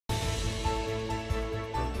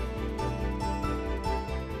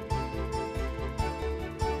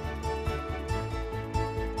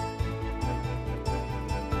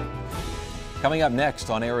Coming up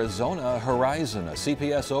next on Arizona Horizon, a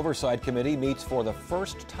CPS Oversight Committee meets for the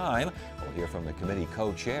first time. We'll hear from the committee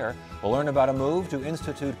co-chair. We'll learn about a move to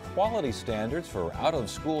institute quality standards for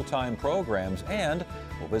out-of-school time programs, and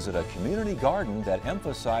we'll visit a community garden that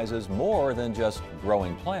emphasizes more than just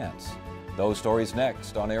growing plants. Those stories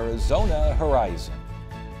next on Arizona Horizon.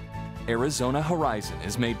 Arizona Horizon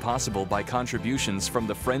is made possible by contributions from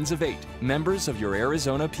the Friends of 8, members of your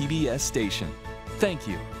Arizona PBS station. Thank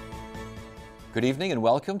you. Good evening and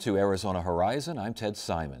welcome to Arizona Horizon. I'm Ted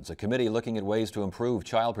Simons. A committee looking at ways to improve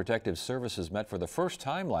child protective services met for the first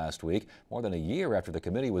time last week, more than a year after the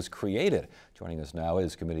committee was created. Joining us now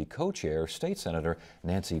is committee co-chair, State Senator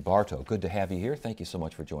Nancy Bartow. Good to have you here. Thank you so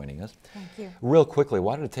much for joining us. Thank you. Real quickly,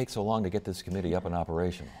 why did it take so long to get this committee up and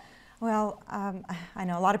operational? Well, I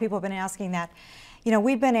know a lot of people have been asking that. You know,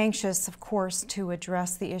 we've been anxious, of course, to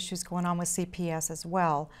address the issues going on with CPS as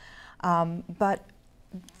well. But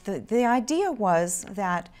the idea was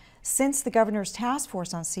that since the governor's task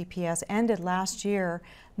force on CPS ended last year,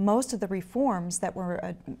 most of the reforms that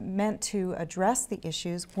were meant to address the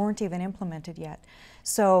issues weren't even implemented yet.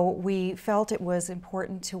 So we felt it was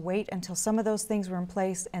important to wait until some of those things were in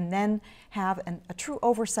place and then have a true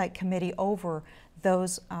oversight committee over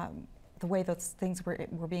those the way those things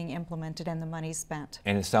were being implemented and the money spent.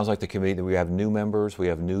 And it sounds like the committee that we have new members, we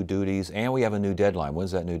have new duties, and we have a new deadline.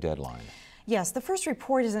 When's that new deadline? Yes, the first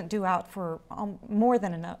report isn't due out for more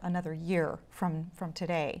than another year from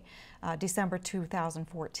today, December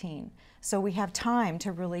 2014. So we have time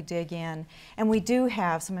to really dig in, and we do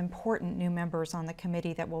have some important new members on the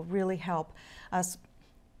committee that will really help us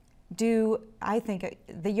do, I think,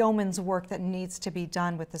 the yeoman's work that needs to be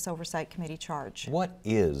done with this Oversight Committee charge. What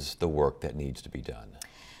is the work that needs to be done?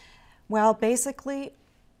 Well, basically,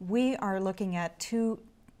 we are looking at two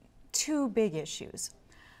big issues.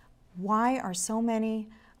 Why are so many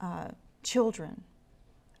children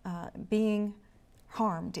being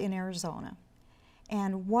harmed in Arizona?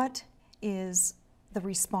 And what is the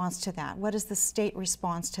response to that? What is the state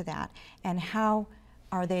response to that? And how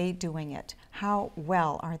are they doing it? How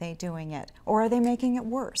well are they doing it? Or are they making it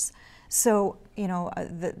worse? So, you know,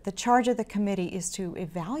 the charge of the committee is to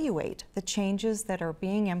evaluate the changes that are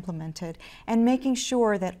being implemented and making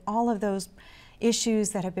sure that all of those issues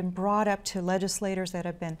that have been brought up to legislators, that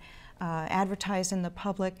have been advertised in the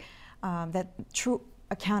public, that true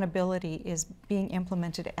accountability is being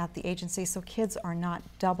implemented at the agency so kids are not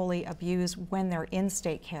doubly abused when they're in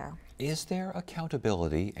state care. Is there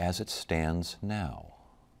accountability as it stands now?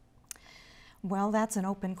 Well, that's an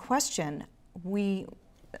open question.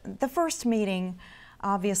 The first meeting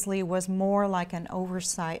obviously was more like an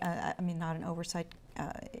oversight, not an oversight,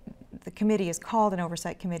 the committee is called an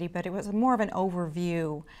oversight committee, but it was more of an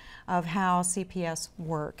overview of how CPS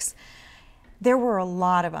works. There were a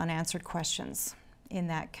lot of unanswered questions in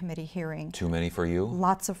that committee hearing. Too many for you?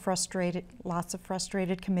 Lots of frustrated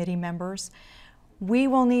committee members. We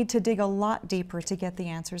will need to dig a lot deeper to get the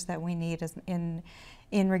answers that we need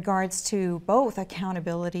in regards to both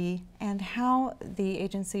accountability and how the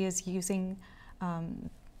agency is using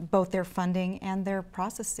both their funding and their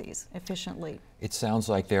processes efficiently. It sounds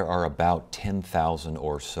like there are about 10,000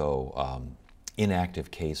 or so inactive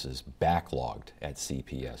cases backlogged at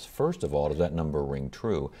CPS. First of all, does that number ring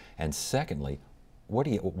true? And secondly,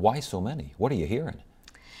 why so many? What are you hearing?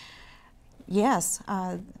 Yes,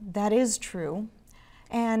 that is true.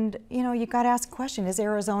 And you know, you've got to ask the question, is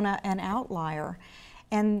Arizona an outlier?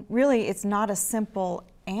 And really, it's not a simple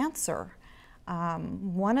answer.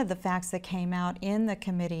 One of the facts that came out in the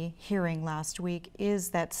committee hearing last week is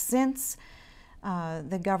that since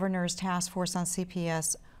the governor's task force on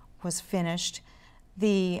CPS was finished,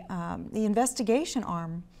 the investigation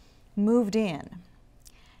arm moved in.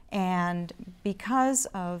 And because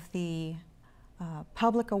of the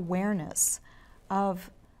public awareness of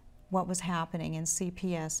what was happening in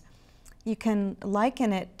CPS, you can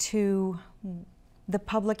liken it to the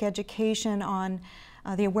public education on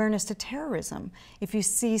the awareness to terrorism. If you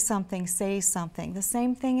see something, say something. The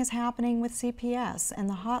same thing is happening with CPS and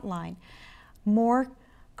the hotline. More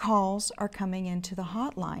calls are coming into the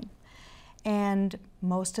hotline, and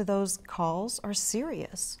most of those calls are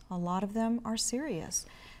serious. A lot of them are serious.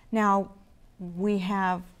 Now, we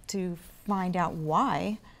have to find out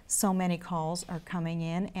why so many calls are coming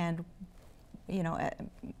in, and you know,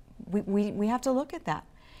 we have to look at that.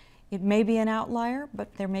 It may be an outlier,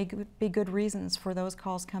 but there may be good reasons for those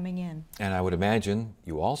calls coming in. And I would imagine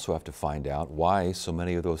you also have to find out why so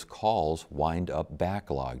many of those calls wind up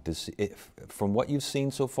backlogged. From what you've seen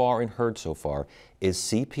so far and heard so far, is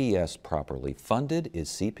CPS properly funded? Is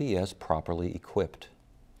CPS properly equipped?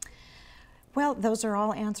 Well, those are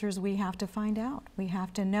all answers we have to find out. We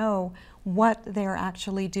have to know what they're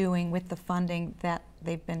actually doing with the funding that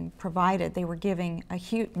they've been provided. They were giving a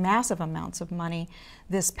huge, massive amounts of money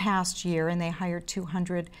this past year, and they hired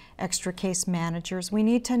 200 extra case managers. We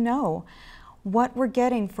need to know what we're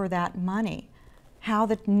getting for that money, how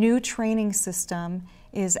the new training system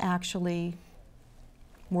is actually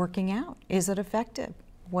working out. Is it effective?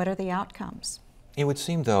 What are the outcomes? It would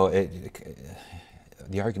seem, though,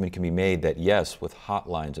 the argument can be made that yes, with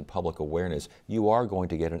hotlines and public awareness, you are going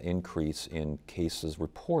to get an increase in cases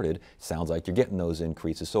reported. Sounds like you're getting those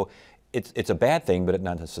increases. So it's a bad thing, but it's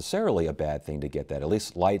not necessarily a bad thing to get that. At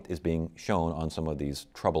least light is being shown on some of these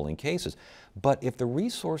troubling cases. But if the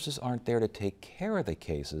resources aren't there to take care of the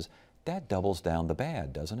cases, that doubles down the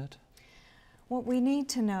bad, doesn't it? What we need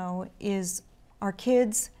to know is, are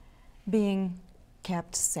kids being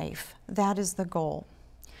kept safe? That is the goal.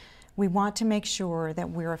 We want to make sure that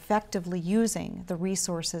we're effectively using the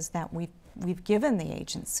resources that we've given the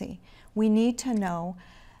agency. We need to know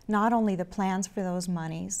not only the plans for those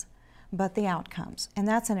monies, but the outcomes. And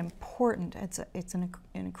that's an important, it's an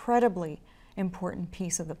incredibly important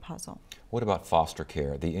piece of the puzzle. What about foster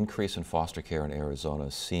care? The increase in foster care in Arizona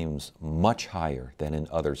seems much higher than in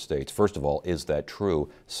other states. First of all, is that true?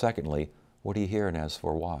 Secondly, what are you hearing as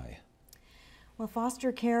for why? Well,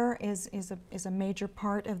 foster care is a major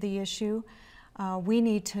part of the issue. We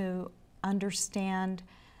need to understand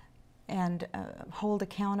and hold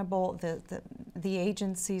accountable the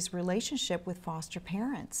agency's relationship with foster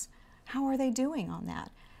parents. How are they doing on that?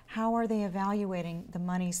 How are they evaluating the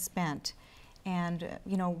money spent? And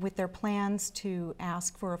with their plans to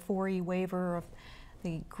ask for a 4E waiver of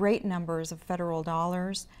the great numbers of federal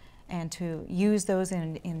dollars and to use those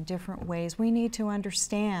in different ways, we need to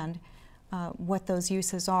understand what those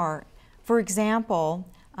uses are. For example,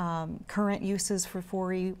 current uses for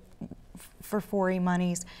 4E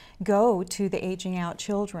monies go to the aging out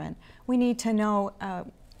children. We need to know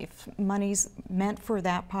if monies meant for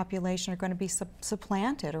that population are going to be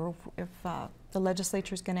supplanted, or if the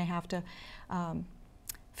legislature is going to have to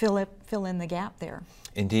fill in the gap there.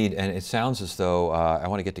 Indeed, and it sounds as though, I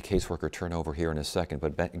want to get to caseworker turnover here in a second,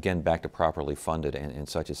 but again, back to properly funded and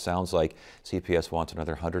such. It sounds like CPS wants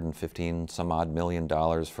another $115 some odd million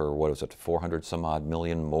for, what is it, 400 some odd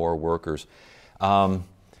million more workers. I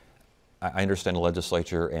understand the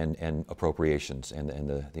legislature and appropriations and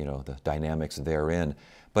the dynamics therein,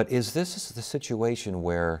 but is this the situation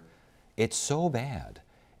where it's so bad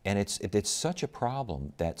and it's such a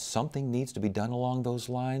problem that something needs to be done along those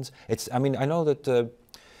lines? I mean, I know that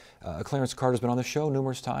Clarence Carter's been on the show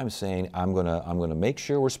numerous times saying, I'm gonna make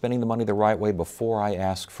sure we're spending the money the right way before I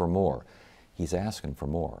ask for more. He's asking for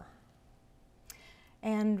more.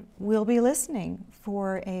 And we'll be listening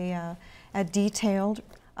for a detailed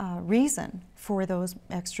reason for those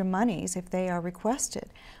extra monies if they are requested.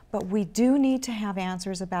 But we do need to have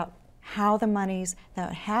answers about how the monies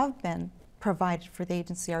that have been provided for the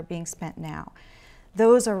agency are being spent now.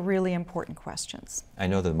 Those are really important questions. I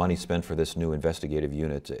know the money spent for this new investigative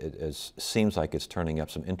unit seems like it's turning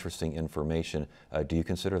up some interesting information. Do you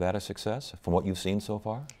consider that a success from what you've seen so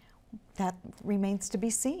far? That remains to be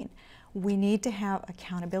seen. We need to have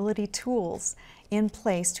accountability tools in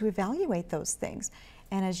place to evaluate those things.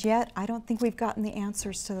 And as yet, I don't think we've gotten the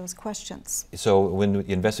answers to those questions. So when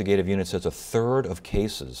the investigative unit says 1/3 of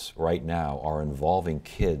cases right now are involving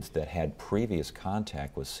kids that had previous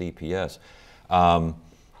contact with CPS,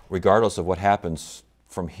 regardless of what happens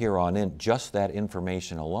from here on in, just that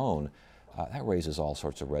information alone, that raises all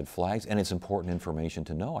sorts of red flags, and it's important information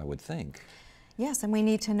to know, I would think. Yes, and we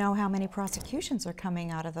need to know how many prosecutions are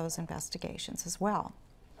coming out of those investigations as well.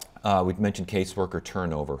 We've mentioned caseworker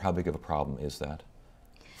turnover. How big of a problem is that,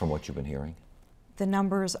 from what you've been hearing? The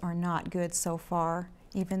numbers are not good so far.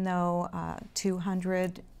 Even though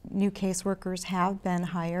 200 new caseworkers have been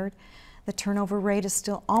hired, the turnover rate is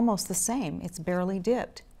still almost the same. It's barely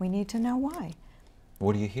dipped. We need to know why.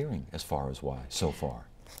 What are you hearing as far as why so far?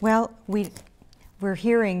 Well, we're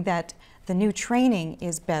hearing that the new training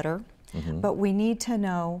is better, but we need to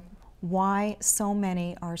know why so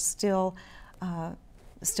many are still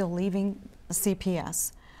leaving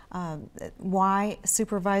CPS. Why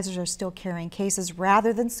supervisors are still carrying cases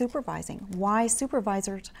rather than supervising. Why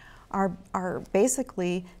supervisors are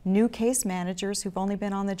basically new case managers who've only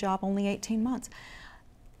been on the job only 18 months.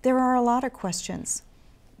 There are a lot of questions.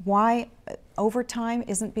 Why overtime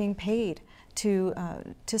isn't being paid to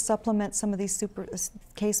supplement some of these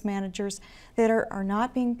case managers that are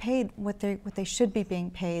not being paid what they should be being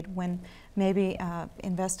paid when maybe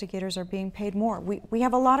investigators are being paid more. We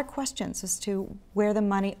have a lot of questions as to where the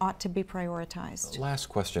money ought to be prioritized. Last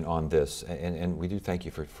question on this, and we do thank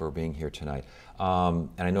you for being here tonight. And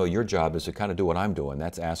I know your job is to kind of do what I'm doing,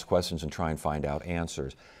 that's ask questions and try and find out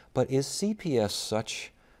answers. But is CPS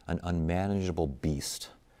such an unmanageable beast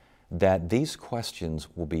that these questions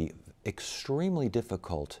will be extremely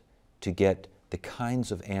difficult to get the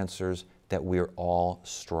kinds of answers that we're all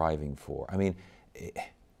striving for? I mean,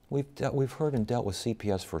 we've heard and dealt with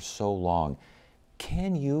CPS for so long.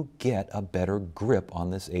 Can you get a better grip on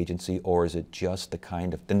this agency, or is it just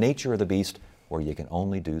the nature of the beast where you can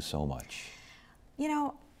only do so much? You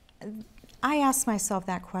know, I ask myself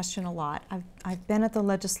that question a lot. I've been at the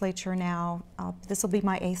legislature now. This will be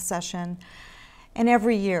my 8th session, and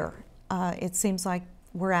every year it seems like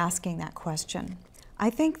we're asking that question. I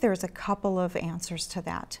think there's a couple of answers to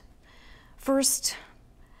that. First,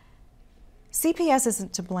 CPS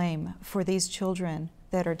isn't to blame for these children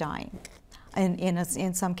that are dying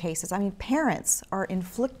in some cases. I mean, parents are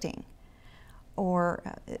inflicting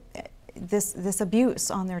this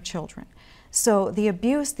abuse on their children. So the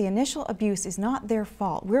initial abuse is not their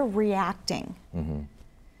fault. We're reacting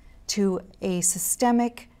to a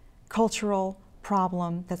systemic cultural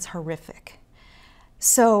problem that's horrific.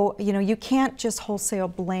 So, you know, you can't just wholesale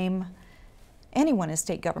blame anyone in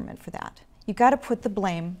state government for that. You've got to put the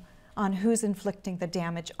blame on who's inflicting the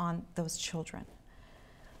damage on those children.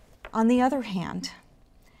 On the other hand,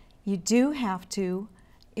 you do have to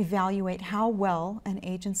evaluate how well an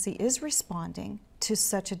agency is responding to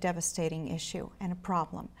such a devastating issue and a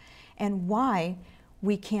problem, and why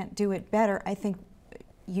we can't do it better. I think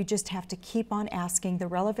you just have to keep on asking the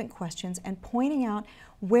relevant questions and pointing out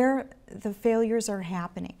where the failures are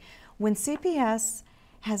happening. When CPS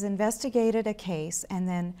has investigated a case and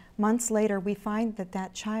then months later we find that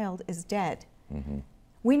that child is dead,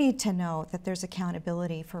 we need to know that there's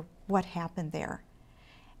accountability for what happened there.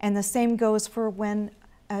 And the same goes for when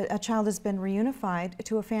a child has been reunified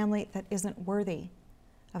to a family that isn't worthy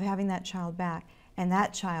of having that child back, and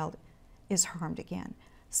that child is harmed again.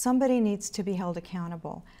 Somebody needs to be held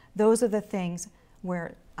accountable. Those are the things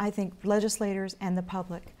where I think legislators and the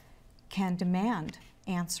public can demand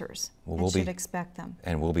answers and should expect them.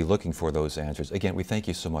 And we'll be looking for those answers. Again, we thank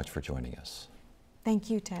you so much for joining us. Thank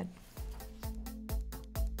you, Ted.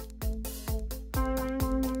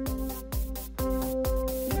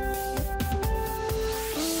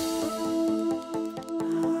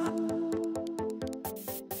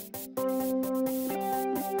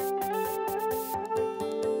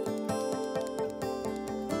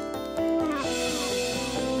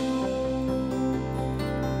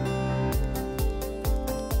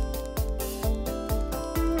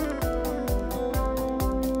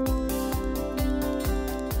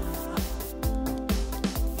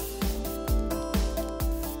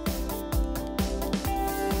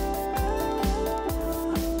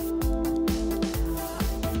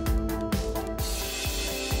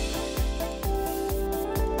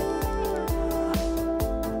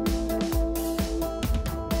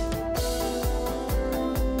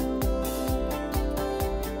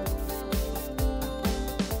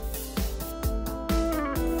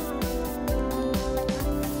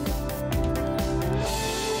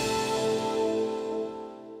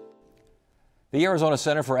 The Arizona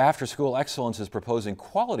Center for Afterschool Excellence is proposing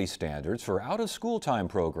quality standards for out-of-school time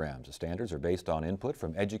programs. The standards are based on input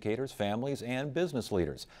from educators, families, and business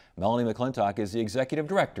leaders. Melanie McClintock is the Executive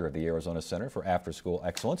Director of the Arizona Center for Afterschool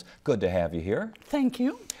Excellence. Good to have you here. Thank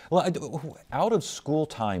you. Well, out-of-school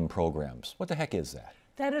time programs, what the heck is that?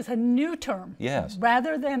 That is a new term. Yes.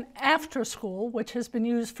 Rather than after school, which has been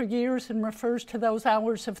used for years and refers to those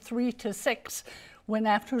hours of 3 to 6, when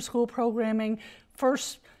after-school programming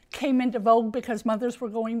first came into vogue because mothers were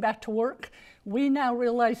going back to work. We now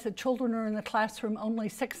realize that children are in the classroom only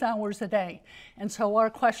 6 hours a day. And so our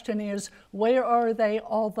question is, where are they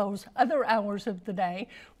all those other hours of the day?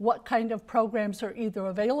 What kind of programs are either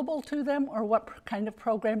available to them, or what kind of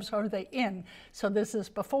programs are they in? So this is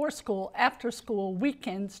before school, after school,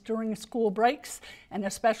 weekends, during school breaks, and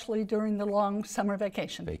especially during the long summer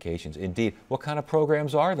vacation. Vacations, indeed. What kind of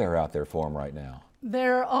programs are there out there for them right now?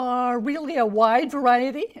 There are really a wide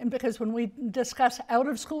variety, and because when we discuss out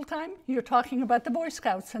of school time, you're talking about the Boy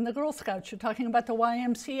Scouts and the Girl Scouts, you're talking about the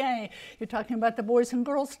YMCA, you're talking about the Boys and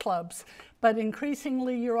Girls Clubs, but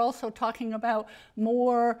increasingly you're also talking about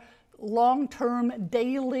more long-term,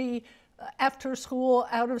 daily, after school,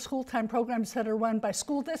 out of school time programs that are run by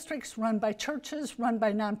school districts, run by churches, run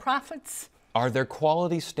by nonprofits. Are there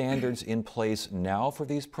quality standards in place now for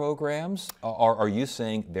these programs? Or are you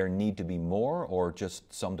saying there need to be more or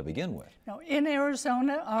just some to begin with? Now, in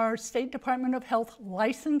Arizona, our State Department of Health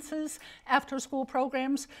licenses after-school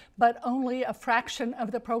programs, but only a fraction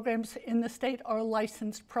of the programs in the state are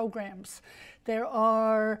licensed programs. There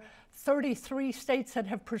are 33 states that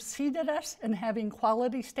have preceded us in having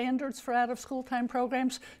quality standards for out-of-school time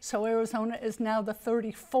programs, so Arizona is now the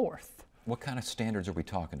 34th. What kind of standards are we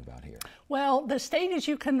talking about here? Well, the state, as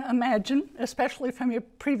you can imagine, especially from your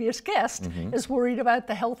previous guest, is worried about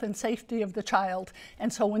the health and safety of the child.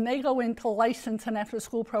 And so when they go into license an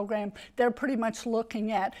after-school program, they're pretty much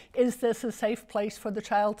looking at, is this a safe place for the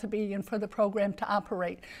child to be and for the program to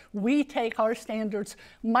operate? We take our standards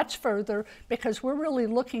much further because we're really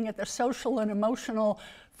looking at the social and emotional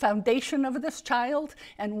foundation of this child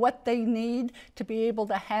and what they need to be able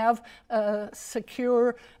to have a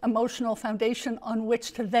secure emotional foundation on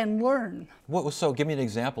which to then learn. So give me an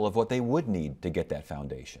example of what they would need to get that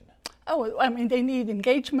foundation. Oh, I mean, they need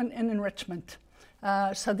engagement and enrichment.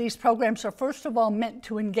 So these programs are first of all meant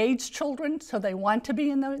to engage children, so they want to be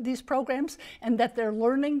in these programs, and that they're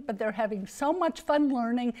learning, but they're having so much fun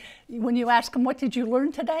learning. When you ask them, what did you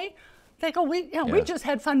learn today? They go, we just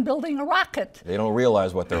had fun building a rocket. They don't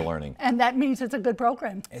realize what they're learning. And that means it's a good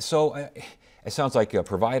program. So it sounds like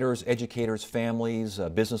providers, educators, families,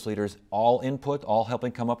 business leaders, all input, all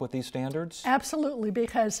helping come up with these standards? Absolutely,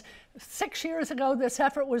 because 6 years ago this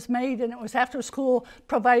effort was made and it was after school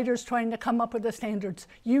providers trying to come up with the standards.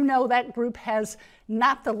 You know that group has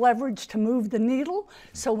not the leverage to move the needle.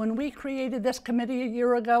 So when we created this committee a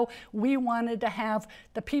year ago, we wanted to have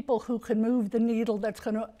the people who could move the needle that's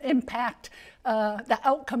going to impact the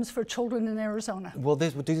outcomes for children in Arizona. Well, do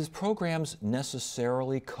these programs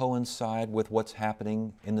necessarily coincide with what's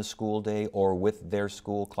happening in the school day or with their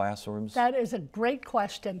school classrooms? That is a great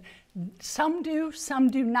question. Some do, some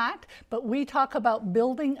do not, but we talk about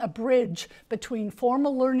building a bridge between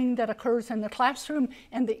formal learning that occurs in the classroom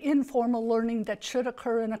and the informal learning that should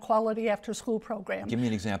occur in a quality after-school program. Give me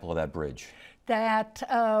an example of that bridge. That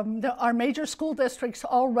our major school districts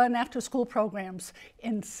all run after-school programs.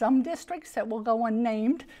 In some districts that will go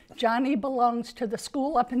unnamed, Johnny belongs to the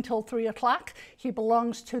school up until 3 o'clock. He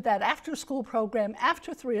belongs to that after-school program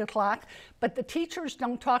after 3 o'clock, but the teachers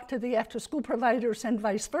don't talk to the after-school providers and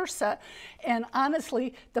vice versa. And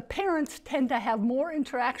honestly, the parents tend to have more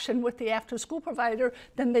interaction with the after-school provider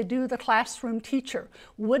than they do the classroom teacher.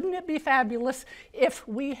 Wouldn't it be fabulous if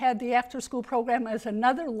we had the after-school program as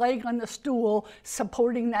another leg on the stool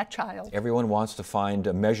supporting that child? Everyone wants to find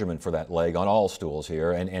a measurement for that leg on all stools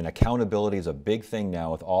here, and accountability is a big thing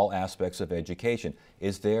now with all aspects of education.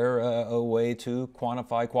 Is there a way to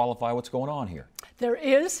quantify, qualify what's going on here? There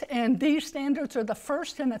is, and these standards are the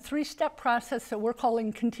first in a 3-step process that we're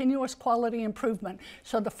calling continuous quality improvement.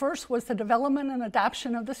 So the first was the development and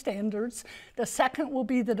adoption of the standards. The second will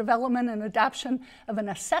be the development and adoption of an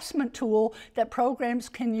assessment tool that programs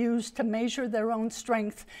can use to measure their own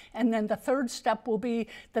strength. And then the third step will be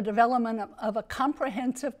the development of a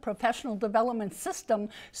comprehensive professional development system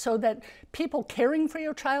so that people caring for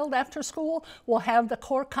your child after school will have the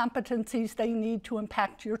core competencies they need to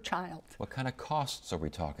impact your child. What kind of costs are we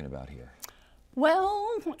talking about here? Well,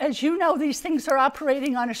 as you know, these things are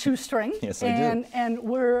operating on a shoestring. Yes, they do. And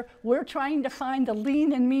we're trying to find a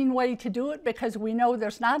lean and mean way to do it because we know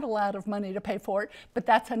there's not a lot of money to pay for it, but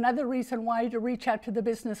that's another reason why to reach out to the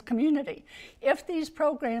business community. If these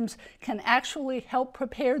programs can actually help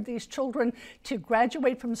prepare these children to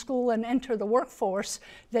graduate from school and enter the workforce,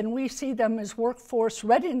 then we see them as workforce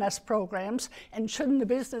readiness programs, and shouldn't the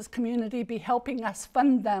business community be helping us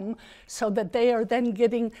fund them so that they are then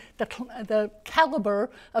getting the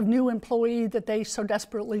caliber of new employee that they so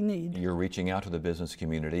desperately need. You're reaching out to the business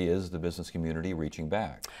community. Is the business community reaching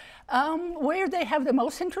back? Where they have the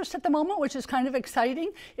most interest at the moment, which is kind of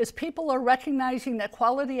exciting, is people are recognizing that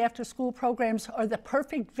quality after-school programs are the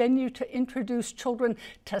perfect venue to introduce children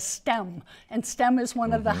to STEM. And STEM is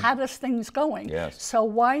one of the hottest things going. Yes. So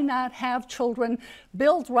why not have children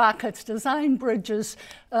build rockets, design bridges,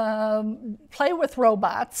 play with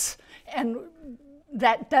robots, and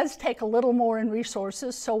that does take a little more in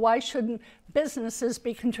resources, so why shouldn't businesses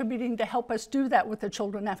be contributing to help us do that with the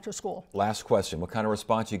children after school? Last question. What kind of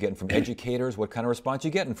response are you getting from educators? What kind of response are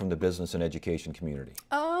you getting from the business and education community?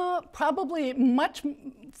 Probably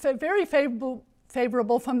very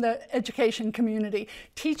favorable from the education community.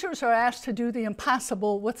 Teachers are asked to do the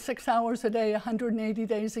impossible with 6 hours a day, 180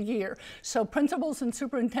 days a year. So principals and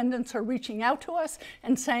superintendents are reaching out to us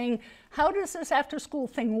and saying, how does this after-school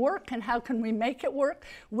thing work and how can we make it work?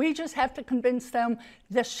 We just have to convince them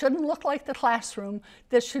this shouldn't look like the classroom.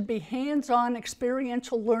 This should be hands-on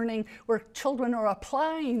experiential learning where children are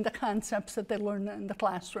applying the concepts that they learn in the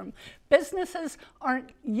classroom. Businesses aren't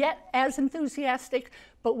yet as enthusiastic,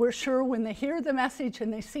 but we're sure when they hear the message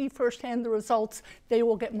and they see firsthand the results, they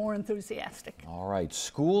will get more enthusiastic. All right,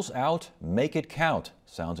 school's out, make it count.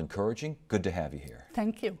 Sounds encouraging. Good to have you here.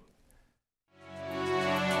 Thank you.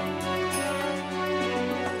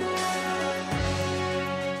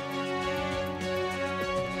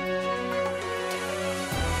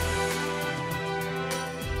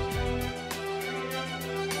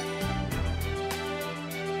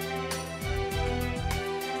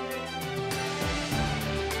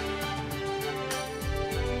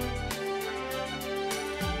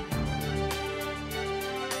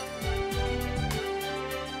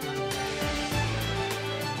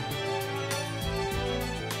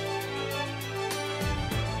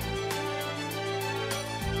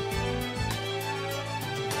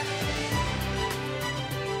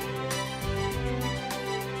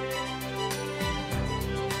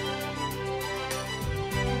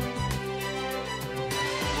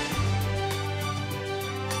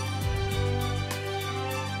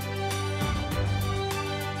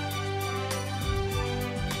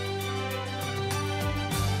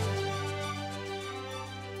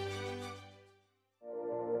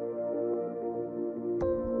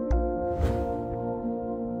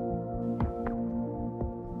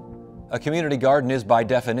 A community garden is by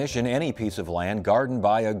definition any piece of land gardened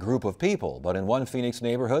by a group of people. But in one Phoenix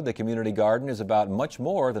neighborhood, the community garden is about much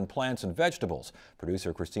more than plants and vegetables.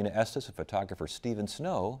 Producer Christina Estes and photographer Stephen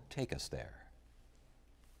Snow take us there.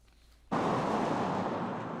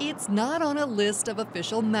 It's not on a list of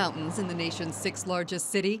official mountains in the nation's 6th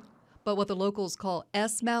largest city, but what the locals call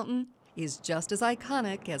S Mountain is just as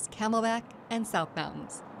iconic as Camelback and South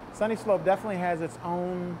Mountains. Sunnyslope definitely has its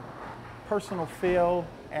own personal feel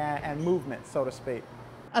and movement, so to speak.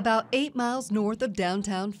 About 8 miles north of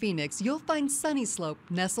downtown Phoenix, you'll find Sunnyslope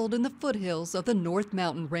nestled in the foothills of the North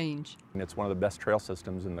Mountain Range. It's one of the best trail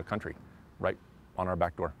systems in the country, right on our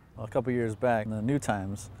back door. Well, a couple years back, in the New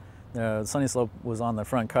Times, Sunnyslope was on the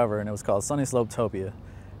front cover and it was called Sunnyslopetopia.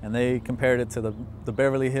 And they compared it to the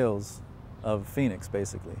Beverly Hills of Phoenix,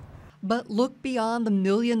 basically. But look beyond the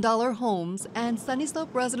million-dollar homes, and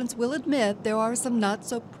Sunnyslope residents will admit there are some not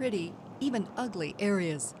so pretty, even ugly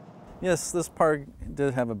areas. Yes, this park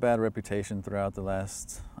did have a bad reputation throughout the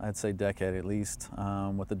last, I'd say, decade at least,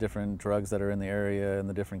 with the different drugs that are in the area and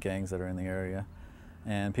the different gangs that are in the area.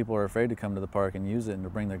 And people are afraid to come to the park and use it and to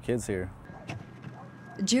bring their kids here.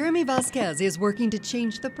 Jeremy Vasquez is working to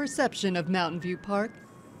change the perception of Mountain View Park,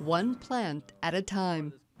 one plant at a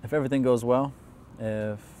time. If everything goes well,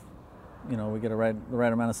 if we get the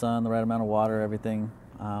right amount of sun, the right amount of water, everything,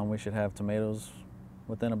 we should have tomatoes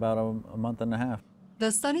within about a month and a half. The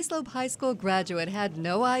Sunnyslope High School graduate had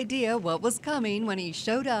no idea what was coming when he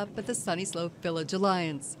showed up at the Sunnyslope Village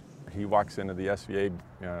Alliance. He walks into the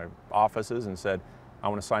SVA offices and said, I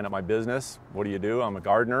want to sign up my business. What do? I'm a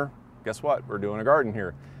gardener. Guess what? We're doing a garden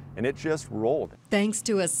here. And it just rolled. Thanks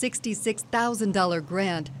to a $66,000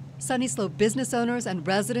 grant, Sunnyslope business owners and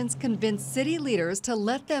residents convinced city leaders to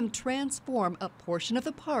let them transform a portion of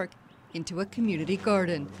the park into a community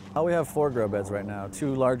garden. We have 4 grow beds right now,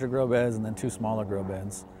 2 larger grow beds and then 2 smaller grow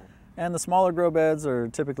beds. And the smaller grow beds are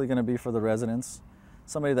typically going to be for the residents,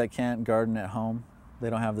 somebody that can't garden at home. They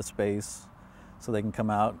don't have the space, so they can come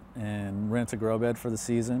out and rent a grow bed for the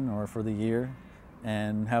season or for the year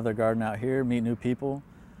and have their garden out here, meet new people,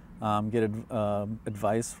 get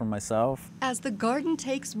advice from myself. As the garden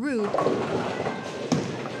takes root,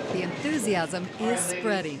 the enthusiasm is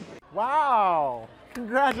spreading. Wow!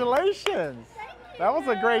 Congratulations! That was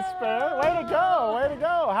a great spirit. Way to go! Way to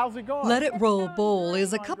go! How's it going? Let It Roll Bowl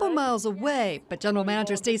is a couple miles away, but General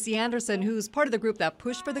Manager Stacy Anderson, who's part of the group that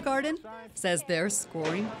pushed for the garden, says they're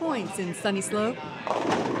scoring points in Sunnyslope.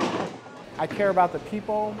 I care about the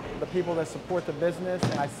people that support the business,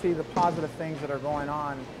 and I see the positive things that are going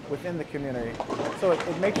on within the community. So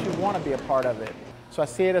it makes you want to be a part of it. So I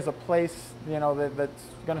see it as a place, that's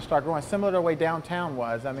going to start growing, similar to the way downtown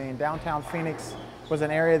was. I mean, downtown Phoenix was an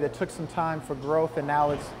area that took some time for growth, and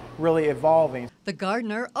now it's really evolving. The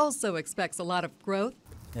gardener also expects a lot of growth.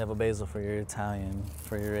 You have a basil for your Italian,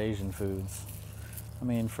 for your Asian foods. I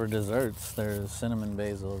mean, for desserts, there's cinnamon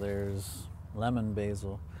basil, there's lemon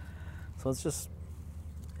basil. So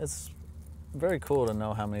it's very cool to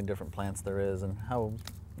know how many different plants there is and how,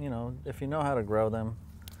 if you know how to grow them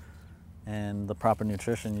and the proper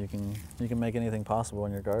nutrition, you can make anything possible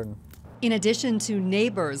in your garden. In addition to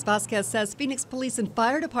neighbors, Vasquez says Phoenix police and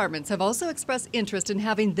fire departments have also expressed interest in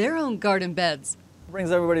having their own garden beds. It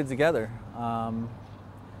brings everybody together.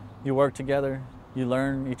 You work together, you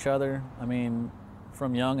learn each other. I mean,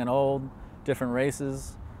 from young and old, different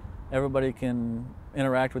races, everybody can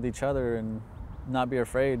interact with each other and not be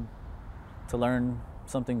afraid to learn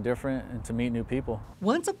something different and to meet new people.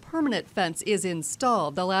 Once a permanent fence is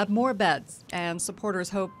installed, they'll add more beds, and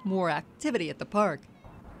supporters hope more activity at the park.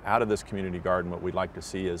 Out of this community garden, what we'd like to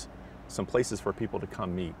see is some places for people to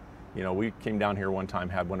come meet. You know, we came down here one time,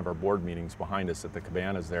 had one of our board meetings behind us at the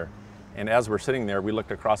cabanas there, and as we're sitting there, we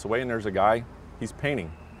looked across the way and there's a guy, he's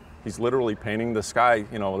painting. He's literally painting the sky,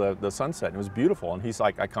 you know, the sunset. And it was beautiful, and he's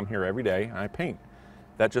like, I come here every day and I paint.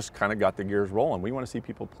 That just kind of got the gears rolling. We want to see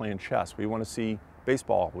people playing chess. We want to see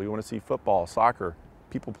baseball. We want to see football, soccer,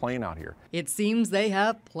 people playing out here. It seems they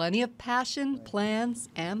have plenty of passion, plans,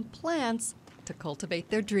 and plants to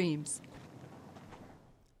cultivate their dreams.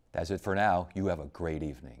 That's it for now. You have a great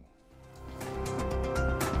evening.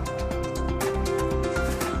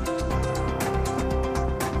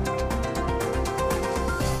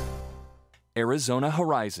 Arizona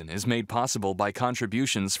Horizon is made possible by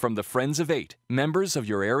contributions from the Friends of 8, members of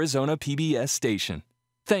your Arizona PBS station.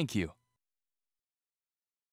 Thank you.